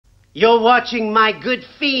You're watching my good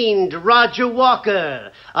fiend, Roger Walker,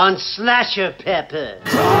 on SlasherPepper.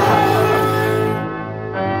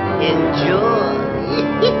 Enjoy.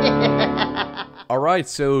 Alright,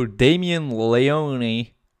 so Damien Leone,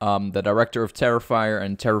 the director of Terrifier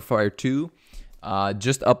and Terrifier 2,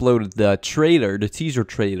 just uploaded the trailer, the teaser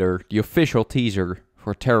trailer, the official teaser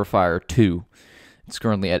for Terrifier 2. It's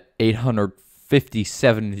currently at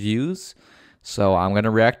 857 views, so I'm going to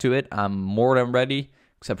react to it. I'm more than ready,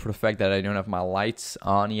 except for the fact that I don't have my lights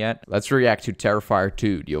on yet. Let's react to Terrifier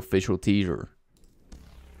 2, the official teaser.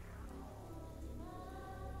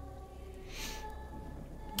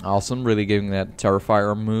 Awesome, really giving that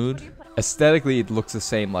Terrifier mood. Aesthetically, it looks the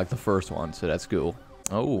same like the first one, so that's cool.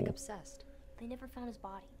 Oh. Obsessed. They never found his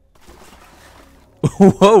body.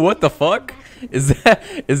 Whoa, what the fuck? Is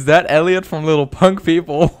that Elliot from Little Punk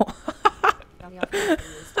People? I'm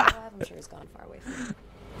sure he's gone far away from me.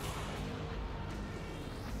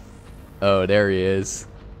 Oh, there he is.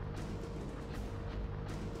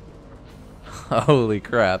 Holy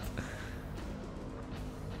crap.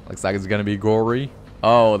 Looks like it's gonna be gory.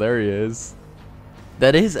 Oh, there he is.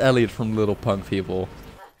 That is Elliot from Little Punk People.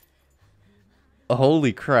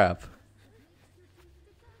 Holy crap.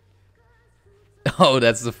 Oh,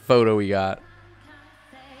 that's the photo we got.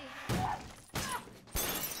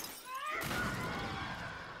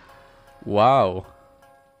 Wow.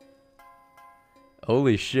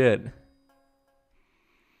 Holy shit.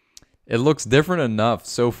 It looks different enough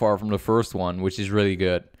so far from the first one, which is really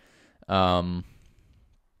good.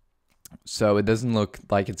 So it doesn't look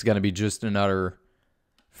like it's going to be just another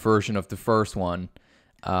version of the first one.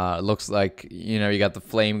 It looks like, you know, you got the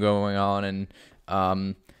flame going on,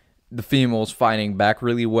 and the female's fighting back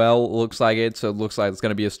really well, it looks like it. So it looks like it's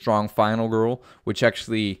going to be a strong final girl, which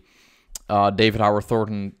actually David Howard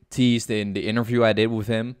Thornton teased in the interview I did with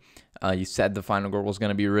him. He said the final girl was going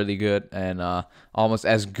to be really good, and almost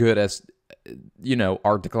as good as, you know,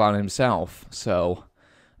 Art the Clown himself. So,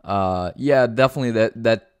 yeah, definitely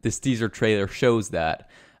that this teaser trailer shows that.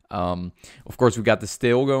 Of course, we got the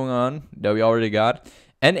still going on that we already got.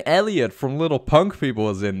 And Elliot from Little Punk People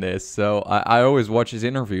is in this. So I always watch his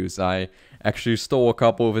interviews. I actually stole a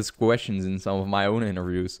couple of his questions in some of my own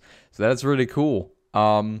interviews. So that's really cool.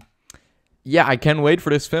 Yeah, I can't wait for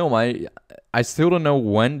this film. I still don't know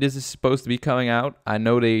when this is supposed to be coming out. I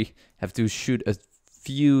know they have to shoot a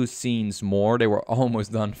few scenes more. They were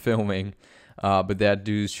almost done filming, but they had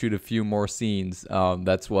to shoot a few more scenes.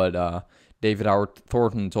 That's what David Howard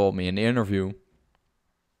Thornton told me in the interview,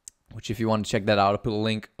 which if you want to check that out, I'll put a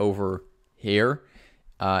link over here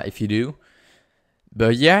if you do.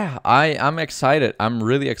 But yeah, I'm excited. I'm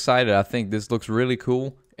really excited. I think this looks really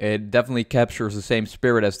cool. It definitely captures the same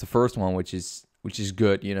spirit as the first one, which is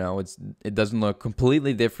good. You know, it doesn't look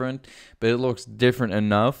completely different, but it looks different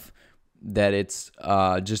enough that it's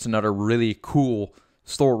just another really cool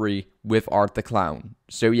story with Art the Clown.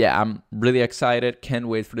 So yeah, I'm really excited. Can't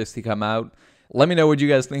wait for this to come out. Let me know what you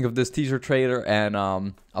guys think of this teaser trailer, and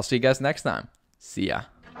I'll see you guys next time. See ya.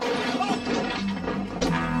 You're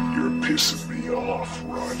pissing me off,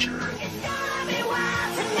 Roger.